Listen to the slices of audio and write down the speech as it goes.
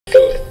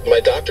My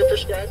doctor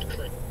prescribed.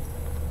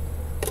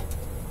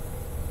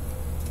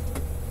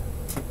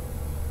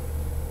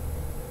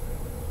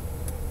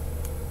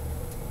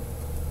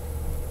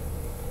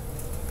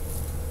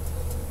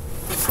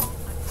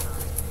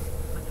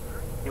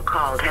 You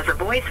called has a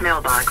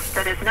voicemail box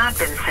that has not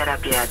been set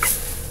up yet.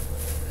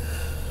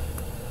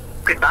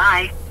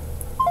 Goodbye.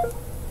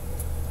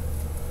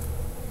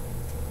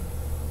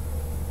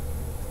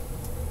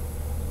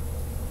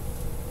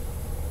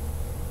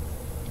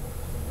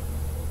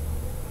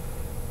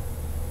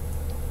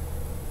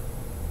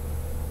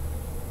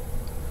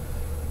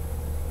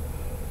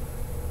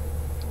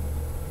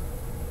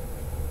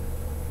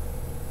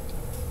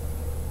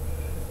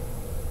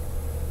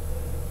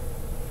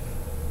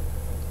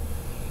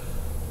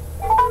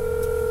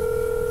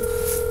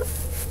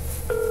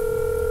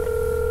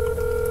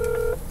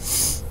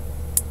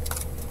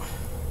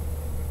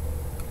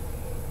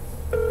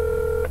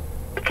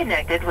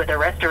 Connected with a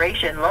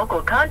restoration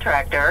local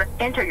contractor.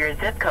 Enter your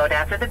zip code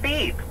after the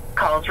beep.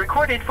 Calls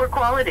recorded for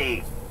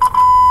quality.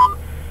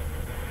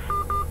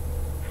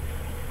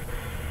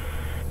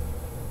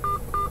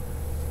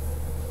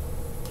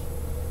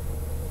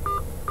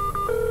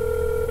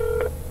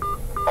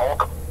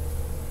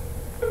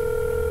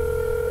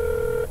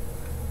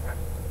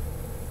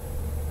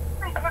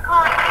 Thank you for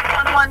calling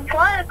 111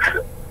 Plus.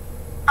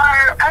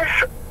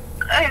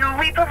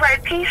 We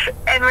provide peace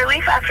and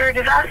relief after a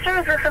disaster.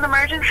 Is this an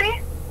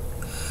emergency?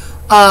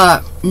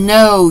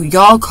 No,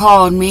 y'all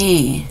called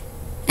me.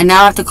 And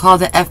now I have to call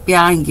the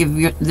FBI and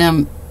give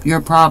them your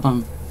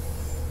problem.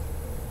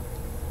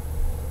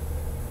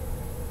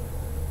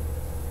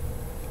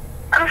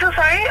 I'm so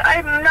sorry.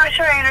 I'm not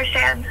sure I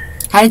understand.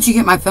 How did you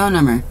get my phone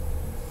number?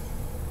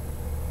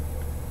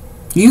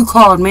 You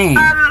called me.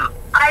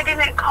 I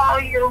didn't call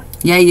you.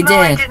 Yeah, you did. No,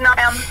 I did not.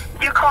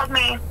 You called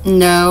me.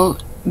 No,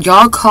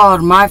 y'all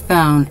called my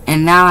phone,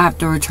 and now I have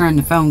to return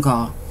the phone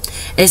call.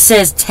 It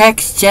says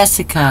text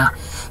Jessica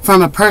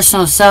from a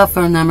personal cell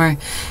phone number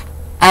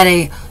at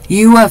a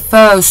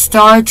UFO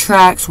Star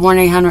Trek's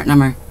 1-800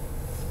 number.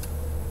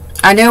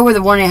 I know where the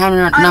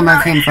 1-800 number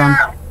came from.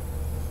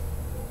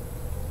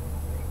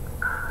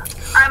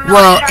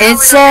 Well, it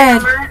said...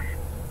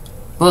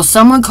 Well,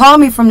 someone called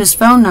me from this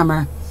phone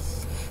number.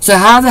 So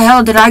how the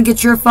hell did I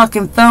get your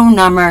fucking phone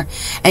number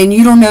and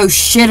you don't know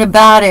shit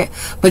about it,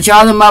 but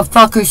y'all the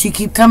motherfuckers who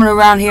keep coming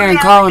around here and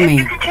calling me?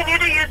 If you continue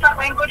to use that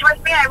language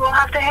with me, I will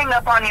have to hang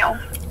up on you.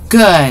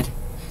 Good.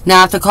 Now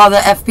I have to call the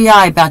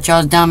FBI about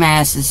y'all's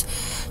dumbasses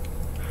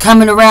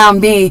coming around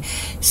me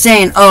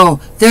saying, oh,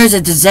 there's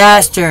a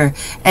disaster,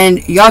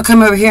 and y'all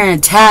come over here and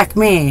attack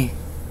me.